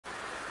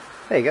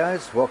Hey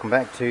guys, welcome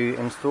back to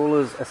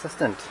Installer's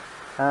Assistant.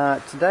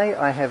 Today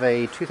I have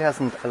a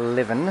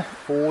 2011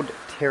 Ford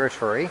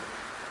Territory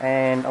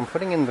and I'm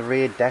putting in the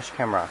rear dash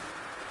camera.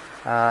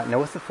 Now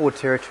with the Ford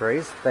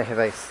Territories they have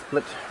a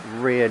split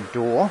rear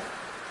door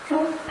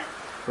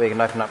where you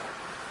can open up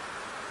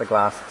the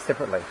glass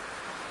separately.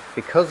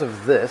 Because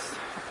of this,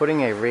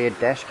 putting a rear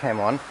dash cam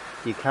on,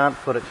 you can't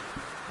put it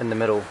in the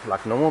middle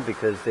like normal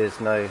because there's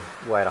no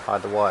way to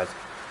hide the wires.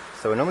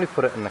 So we normally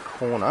put it in the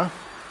corner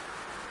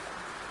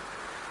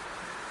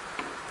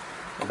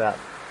about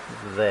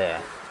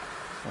there.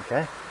 Okay,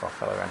 I'll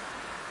follow around.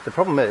 The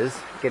problem is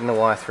getting the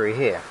wire through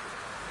here.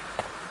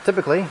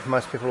 Typically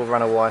most people will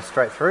run a wire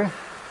straight through,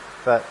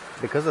 but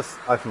because this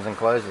opens and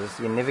closes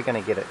you're never going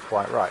to get it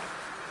quite right.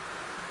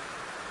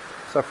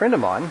 So a friend of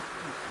mine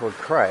called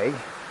Craig,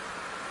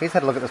 he's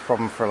had a look at this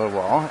problem for a little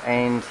while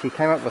and he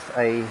came up with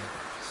a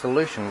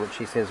solution which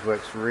he says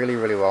works really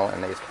well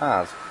in these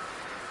cars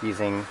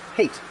using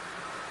heat.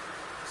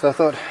 So I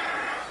thought,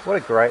 what a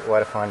great way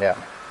to find out.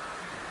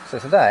 So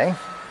today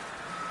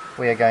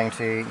we are going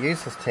to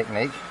use this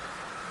technique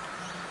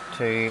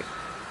to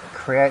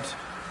create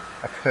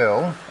a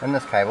curl in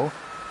this cable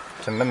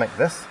to mimic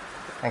this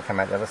and come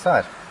out the other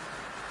side.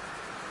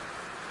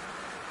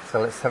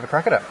 So let's have a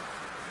crack at it.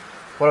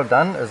 What I've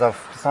done is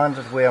I've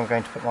decided where I'm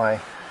going to put my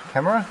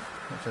camera,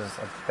 which is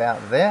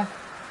about there.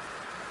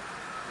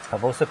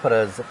 I've also put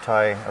a zip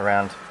tie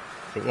around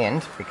the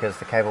end because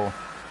the cable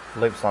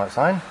loops on its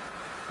own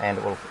and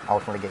it will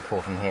ultimately get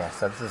caught in here.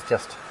 So this is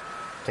just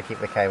to keep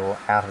the cable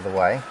out of the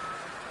way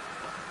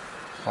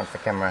once the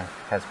camera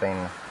has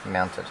been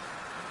mounted.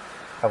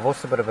 I've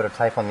also put a bit of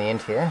tape on the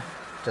end here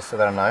just so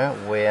that I know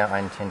where I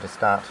intend to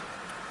start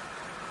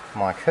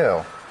my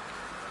curl.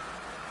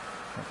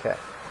 Okay,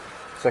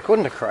 so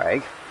according to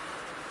Craig,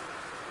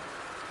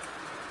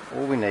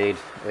 all we need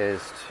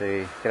is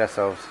to get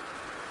ourselves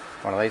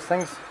one of these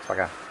things. It's like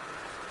a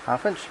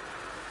 1/2 inch,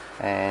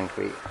 and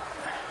we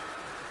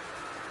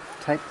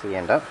tape the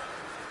end up.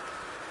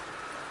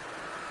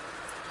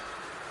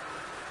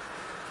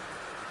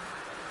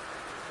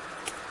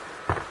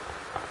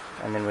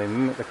 And then we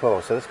mimic the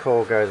coil. So this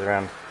coil goes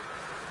around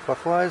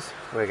clockwise.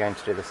 We're going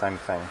to do the same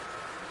thing.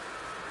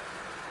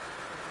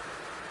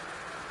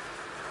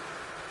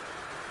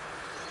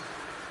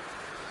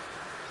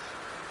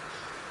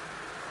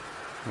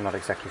 I'm not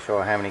exactly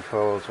sure how many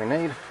coils we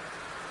need.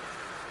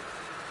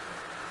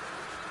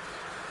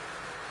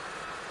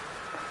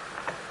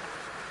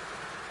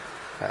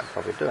 That'll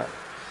probably do it.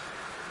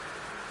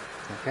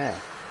 Okay.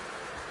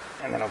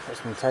 And then I'll put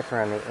some tape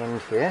around the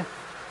end here.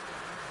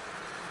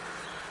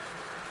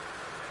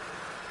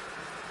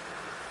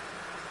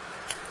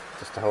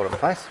 Just to hold it in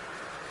place.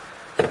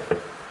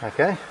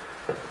 Okay,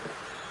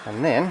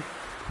 and then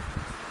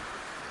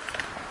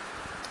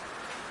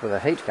with a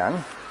heat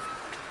gun,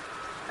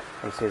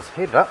 he says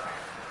heat it up.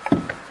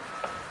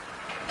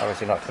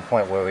 Obviously not to the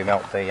point where we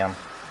melt the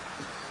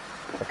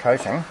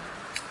coating.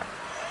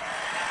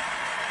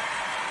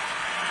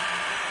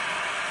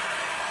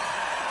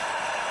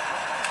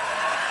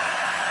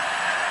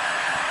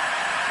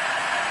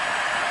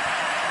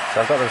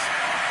 So I've got this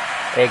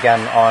air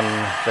gun on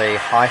the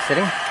high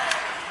setting.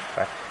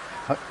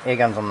 Air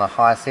gun's on the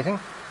high setting,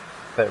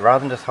 but rather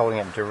than just holding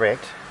it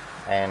direct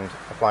and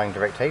applying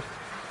direct heat,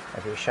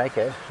 if you shake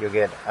it you'll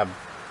get a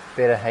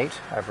better heat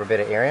over a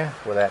better area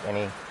without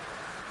any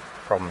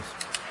problems.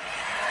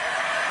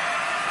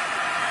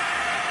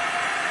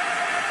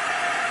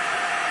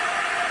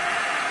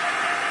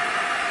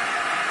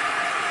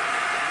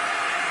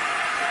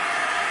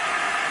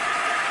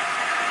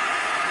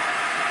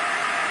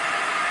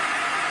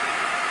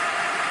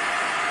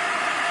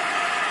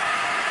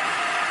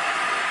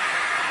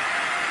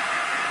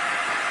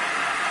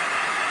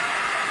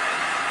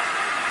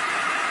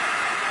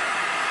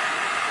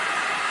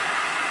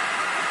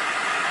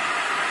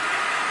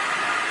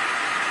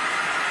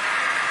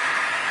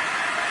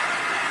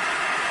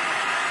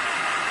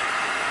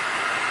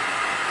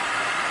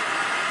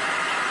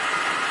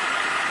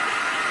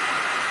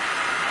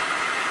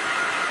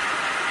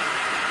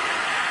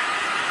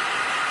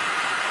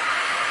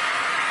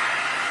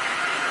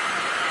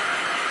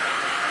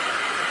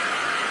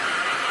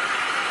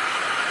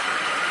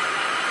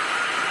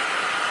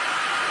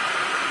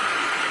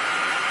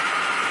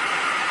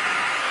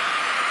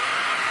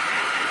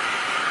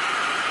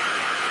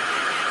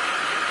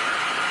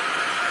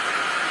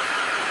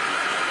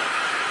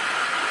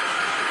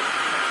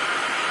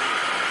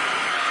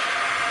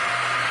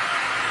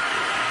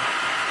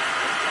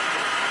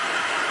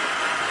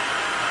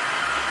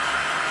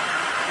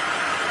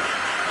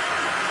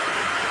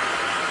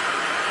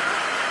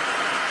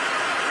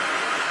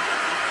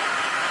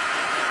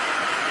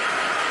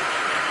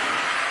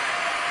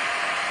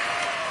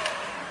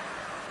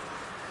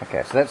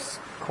 Okay, so that's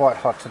quite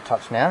hot to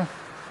touch now,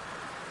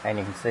 and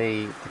you can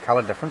see the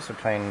colour difference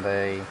between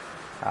the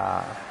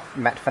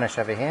matte finish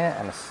over here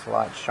and a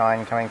slight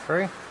shine coming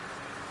through.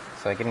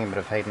 So getting a bit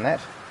of heat in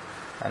that,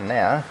 and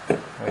now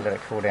we let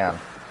it cool down.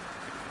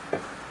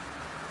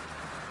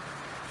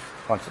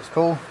 Once it's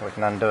cool, we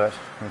can undo it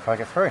and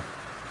poke it through.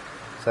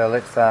 So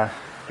let's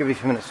give it a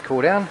few minutes to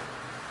cool down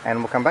and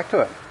we'll come back to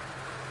it.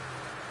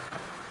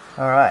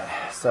 Alright,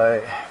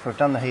 so we've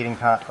done the heating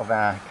part of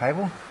our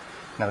cable.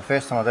 Now the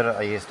first time I did it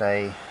I used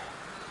a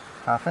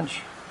 1/2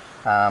 inch,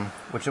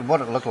 which is what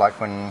it looked like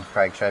when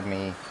Craig showed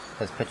me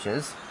his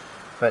pictures,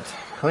 but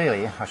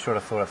clearly I should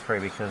have thought of 3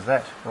 because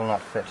that will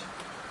not fit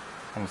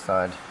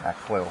inside our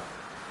coil.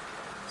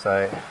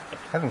 So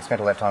having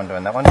spent all that time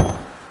doing that one,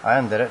 I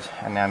undid it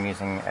and now I'm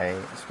using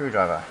a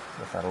screwdriver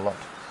with a lot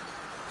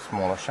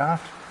smaller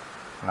shaft,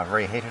 and I've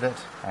reheated it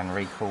and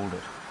recooled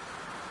it.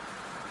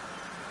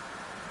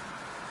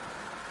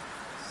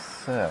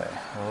 So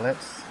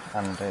let's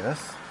undo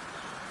this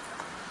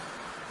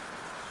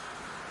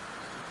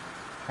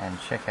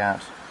and check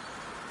out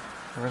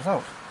the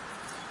result.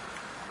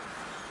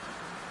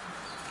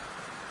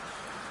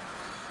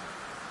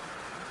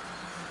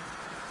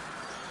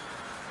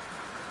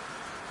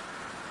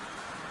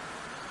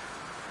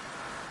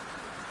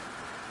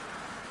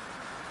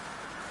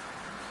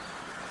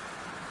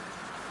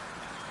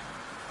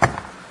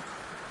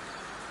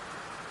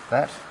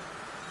 That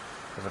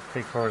is a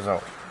pretty cool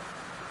result.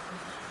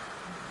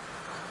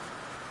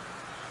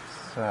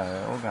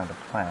 So all going to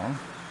plan.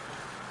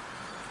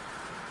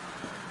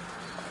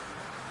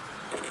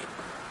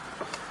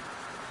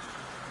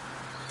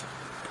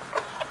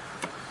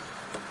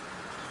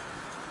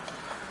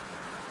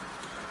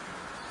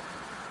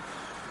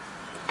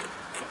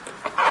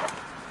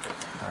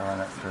 I run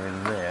it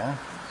through there,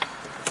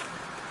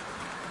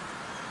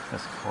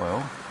 this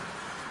coil.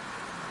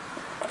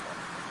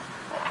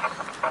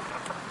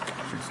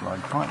 Should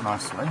slide quite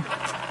nicely.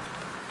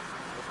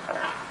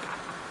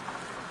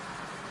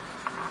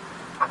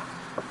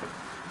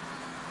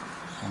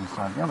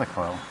 Inside the other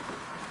coil.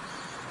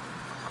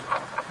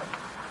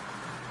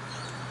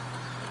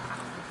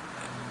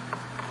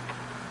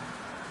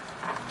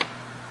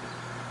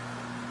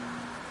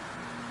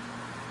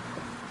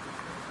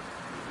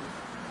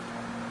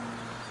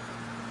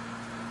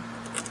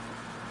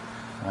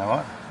 You know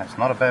what? That's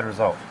not a bad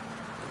result.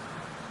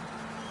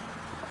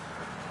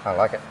 I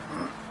like it.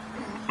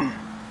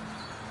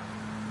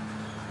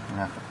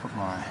 I have to put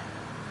my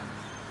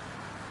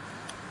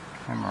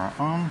camera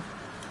on.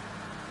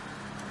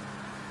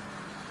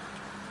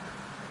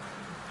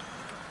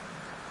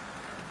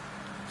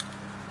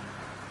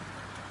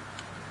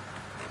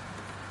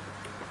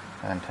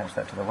 And attach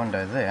that to the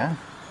window there.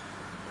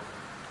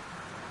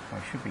 We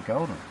should be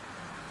golden.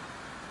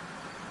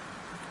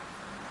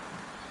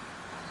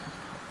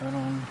 Put that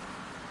on.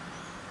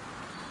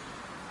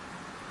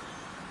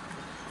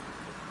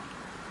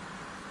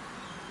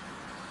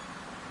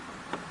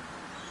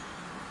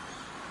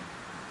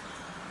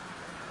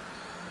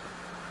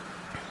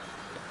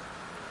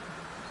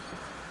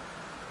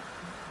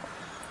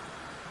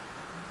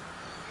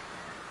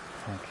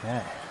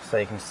 Okay, so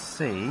you can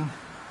see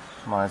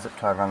my zip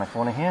tie around the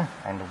corner here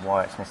and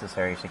why it's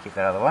necessary to keep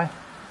that out of the way.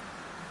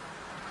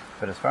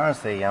 But as far as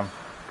the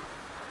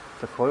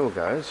coil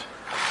goes,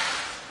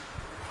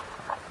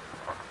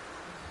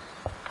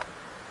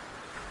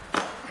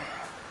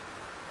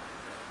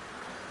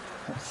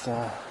 let's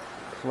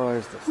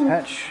close this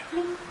hatch.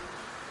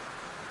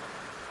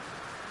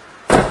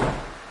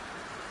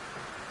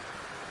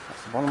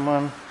 That's the bottom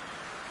one,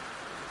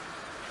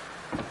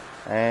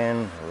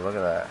 and look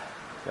at that.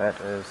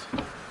 That is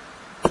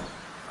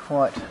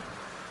quite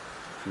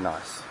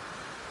nice.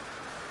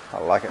 I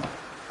like it.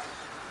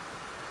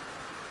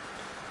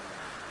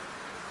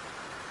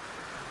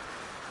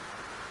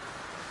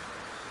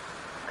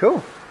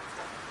 Cool.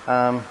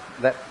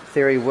 That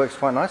theory works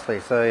quite nicely.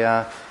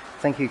 So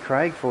thank you,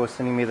 Craig, for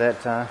sending me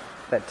that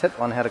tip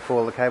on how to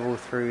coil the cable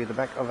through the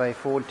back of a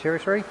Ford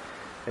Territory.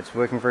 It's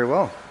working very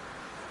well.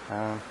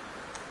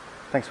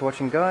 Thanks for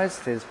watching, guys.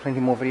 There's plenty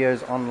more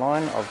videos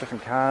online of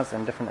different cars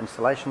and different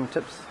installation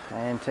tips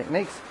and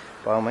techniques.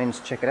 By all means,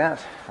 check it out.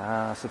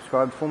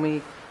 Subscribe for me.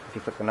 If you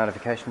click the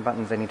notification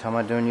buttons anytime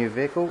I do a new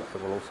vehicle,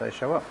 it will also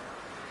show up.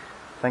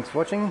 Thanks for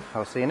watching.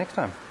 I'll see you next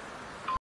time.